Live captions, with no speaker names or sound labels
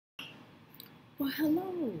Well,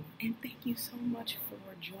 hello, and thank you so much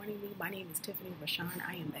for joining me. My name is Tiffany Rachann.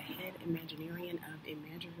 I am the head Imagineering of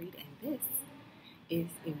Imagiread, and this is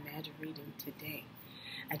Imagireading Today.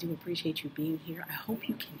 I do appreciate you being here. I hope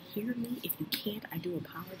you can hear me. If you can't, I do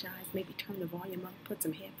apologize. Maybe turn the volume up, put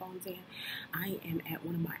some headphones in. I am at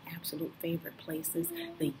one of my absolute favorite places,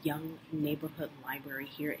 the Young Neighborhood Library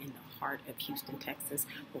here in the heart of Houston, Texas,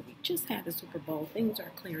 where we just had the Super Bowl. Things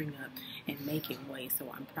are clearing up and making way, so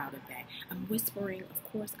I'm proud of that. I'm whispering,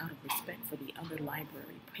 of course, out of respect for the other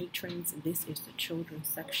library patrons. This is the children's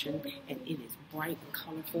section, and it is bright and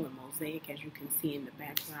colorful and mosaic, as you can see in the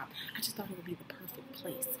background. I just thought it would be the perfect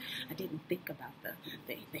place. I didn't think about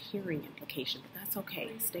the hearing implication, but that's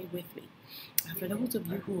okay. Stay with me. For those of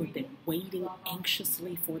you who have been waiting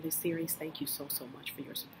anxiously for this series, thank you so much for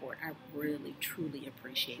your support. I really, truly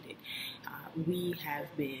appreciate it. We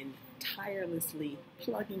have been tirelessly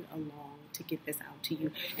plugging along to get this out to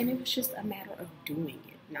you, and it was just a matter of doing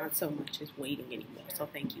it, not so much as waiting anymore. So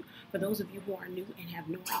thank you. For those of you who are new and have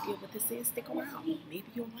no idea what this is, stick around. Maybe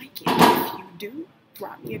you'll like it. If you do,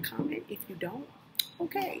 drop me a comment. If you don't,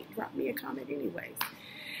 okay, drop me a comment anyways.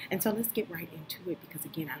 And so let's get right into it, because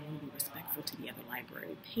again, I want to be respectful to the other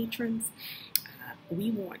library patrons. We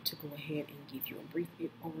want to go ahead and give you a brief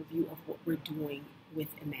overview of what we're doing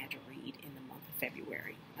with Imagiread in the month of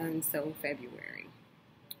February. And so February,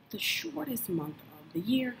 the shortest month of the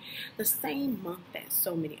year, the same month that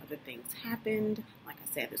so many other things happened. Like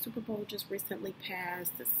I said, the Super Bowl just recently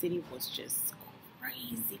passed. The city was just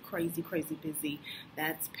crazy busy.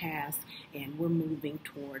 That's passed, and we're moving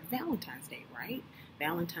toward Valentine's Day, right?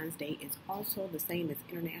 Valentine's Day is also the same as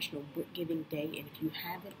International Book Giving Day, and if you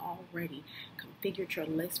haven't already configured your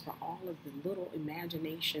list for all of the little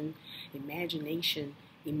imagination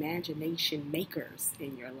makers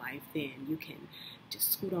in your life, then you can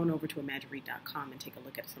just scoot on over to Imagiread.com and take a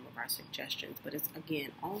look at some of our suggestions. But it's,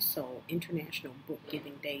 again, also International Book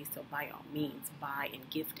Giving Day, so by all means, buy and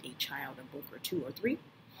gift a child a book or two or three.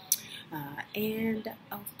 And,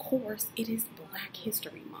 of course, it is Black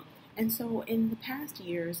History Month. And so in the past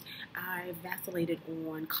years, I've vacillated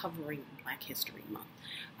on covering Black History Month.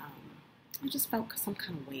 I just felt some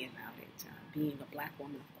kind of way about it. Being a Black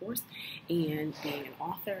woman, of course, and being an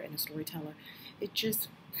author and a storyteller,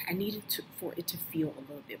 I needed for it to feel a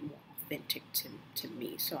little bit more authentic to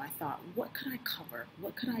me. So I thought, what could I cover?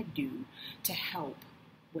 What could I do to help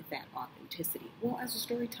with that authenticity? Well, as a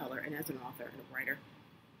storyteller and as an author and a writer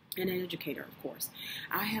and an educator, of course,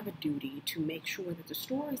 I have a duty to make sure that the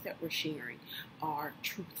stories that we're sharing are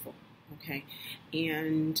truthful, okay?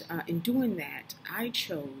 And in doing that, I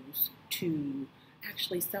chose to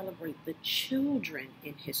actually celebrate the children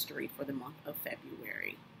in history for the month of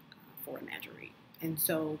February for Imagiread. And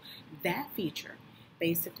so that feature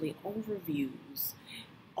basically overviews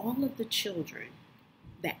all of the children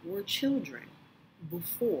that were children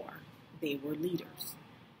before they were leaders,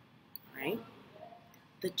 right?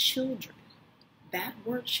 The children that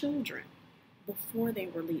were children before they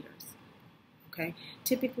were leaders, okay?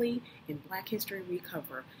 Typically, in Black history, we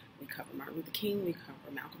cover Martin Luther King, we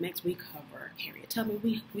cover Malcolm X, we cover Harriet Tubman,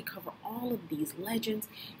 we cover all of these legends,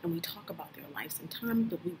 and we talk about their lives and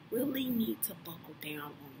times, but we really need to buckle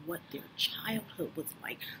down on what their childhood was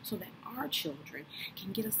like so that our children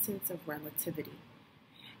can get a sense of relativity.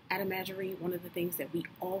 At Imagiread, one of the things that we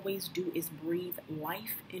always do is breathe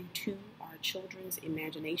life into our children's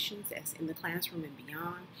imaginations, as in the classroom and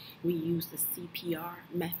beyond. We use the CPR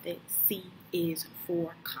method. C is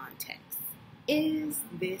for context. Is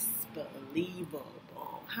this believable?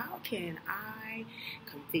 How can I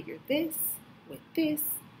configure this with this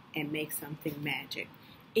and make something magic?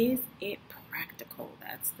 Is it practical?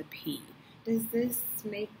 That's the P. Does this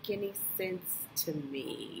make any sense to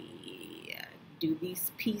me? Do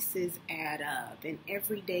these pieces add up in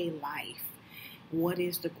everyday life? What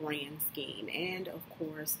is the grand scheme? And of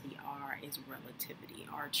course, the R is relativity.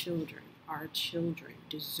 Our children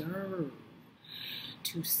deserve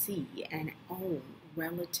to see and own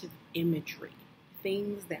relative imagery,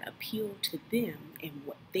 things that appeal to them and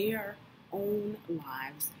what their own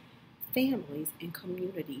lives, families, and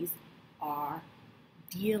communities are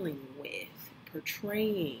dealing with,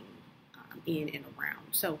 portraying in and around.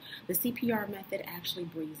 So the CPR method actually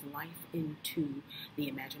breathes life into the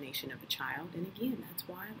imagination of a child. And again, that's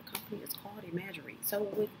why the company is called Imagiread. So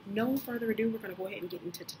with no further ado, we're going to go ahead and get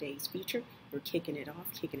into today's feature. We're kicking it off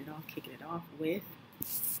with,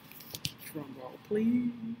 drum roll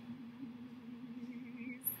please,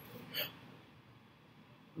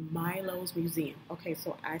 Milo's Museum. Okay,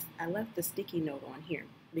 so I left the sticky note on here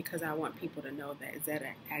because I want people to know that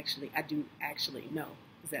I do actually know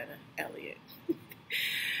Zetta Elliott.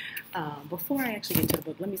 Before I actually get into the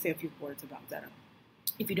book, let me say a few words about Zetta.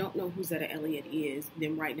 If you don't know who Zetta Elliott is,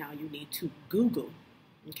 then right now you need to Google,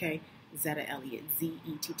 okay, Zetta Elliott,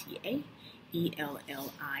 Zetta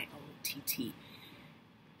Elliott.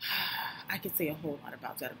 I could say a whole lot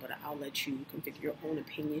about Zetta, but I'll let you configure your own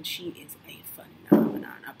opinion. She is a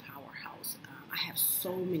phenomenon, a powerhouse. I have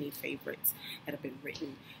so many favorites that have been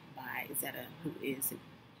written by Zetta, who is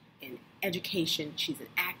in education. She's an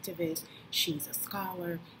activist. She's a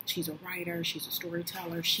scholar. She's a writer. She's a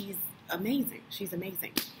storyteller. She's amazing. She's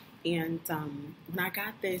amazing. And when I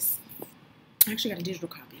got this, I actually got a digital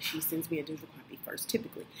copy. She sends me a digital copy first,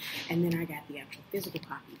 typically. And then I got the actual physical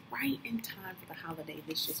copy right in time for the holiday,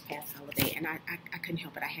 this just past holiday. And I couldn't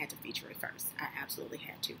help it. I had to feature it first. I absolutely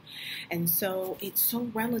had to. And so it's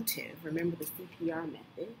so relative. Remember the CPR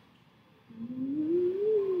method?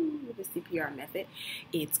 The CPR method.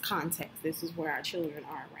 It's context. This is where our children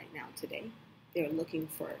are right now today. They're looking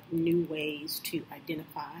for new ways to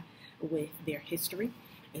identify with their history.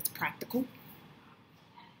 It's practical.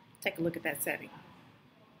 Take a look at that setting.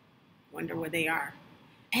 Wonder where they are.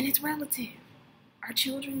 And it's relative. Our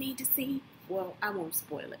children need to see. Well, I won't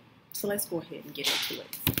spoil it. So let's go ahead and get into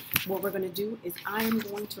it. What we're going to do is I am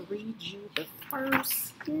going to read you the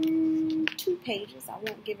first 2 pages. I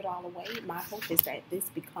won't give it all away. My hope is that this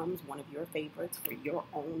becomes one of your favorites for your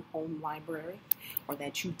own home library, or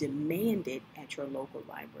that you demand it at your local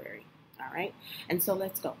library. All right? And so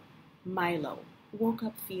let's go. Milo woke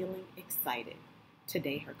up feeling excited.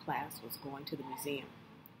 Today her class was going to the museum.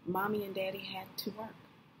 Mommy and Daddy had to work,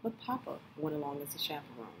 but Papa went along as a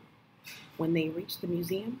chaperone. When they reached the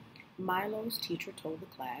museum, Milo's teacher told the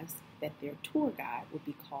class that their tour guide would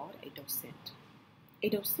be called a docent. A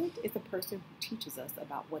docent is a person who teaches us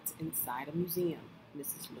about what's inside a museum,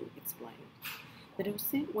 Mrs. Liu explained. The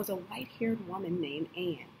docent was a white-haired woman named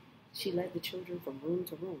Anne. She led the children from room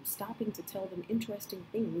to room, stopping to tell them interesting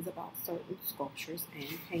things about certain sculptures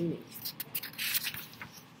and paintings.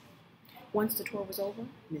 Once the tour was over,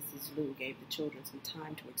 Mrs. Liu gave the children some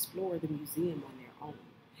time to explore the museum on their own.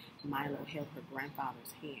 Milo held her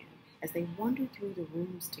grandfather's hand as they wandered through the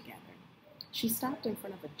rooms together. She stopped in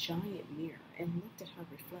front of a giant mirror and looked at her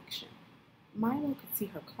reflection. Milo could see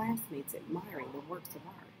her classmates admiring the works of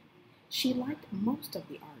art. She liked most of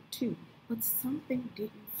the art too, but something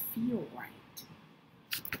didn't feel right.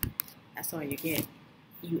 That's all you get.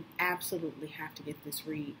 You absolutely have to get this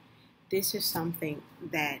read. This is something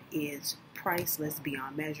that is priceless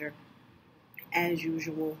beyond measure. As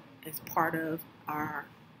usual, as part of our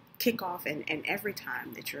kickoff and every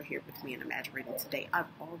time that you're here with me in Imagireading today,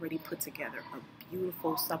 I've already put together a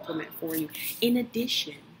beautiful supplement for you. In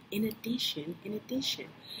addition, Miss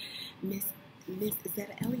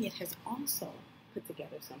Zetta Elliott has also put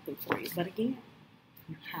together something for you. But again,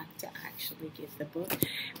 you have to actually get the book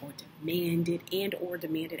or demand it at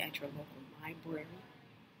your local library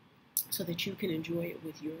so that you can enjoy it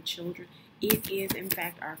with your children. It is, in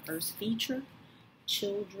fact, our first feature,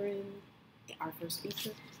 Children in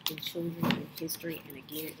Children in History. And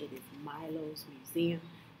again, it is Milo's Museum,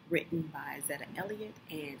 written by Zetta Elliott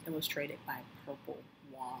and illustrated by Purple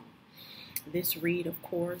Wong. This read, of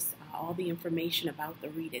course, all the information about the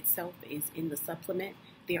read itself is in the supplement.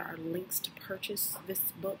 There are links to purchase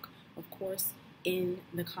this book, of course, in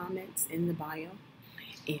the comments, in the bio.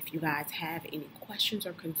 If you guys have any questions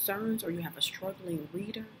or concerns, or you have a struggling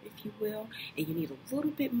reader, if you will, and you need a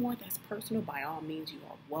little bit more that's personal, by all means, you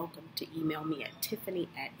are welcome to email me at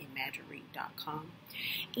Tiffany@Imagiread.com.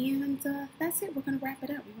 And that's it. We're going to wrap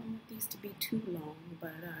it up. We don't want these to be too long,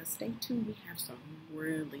 but stay tuned. We have some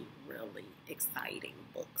really, really exciting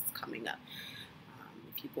books coming up.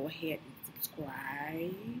 If you go ahead and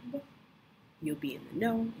subscribe, you'll be in the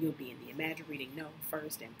know. You'll be in the Imagireading know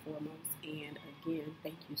first and foremost. And again,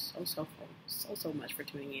 thank you so much for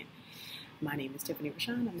tuning in. My name is Tiffany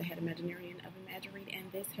Rachann. I'm the head Imaginarian of Imagiread,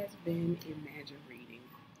 and this has been Imagireading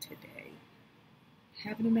today.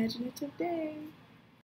 Have an imaginative day.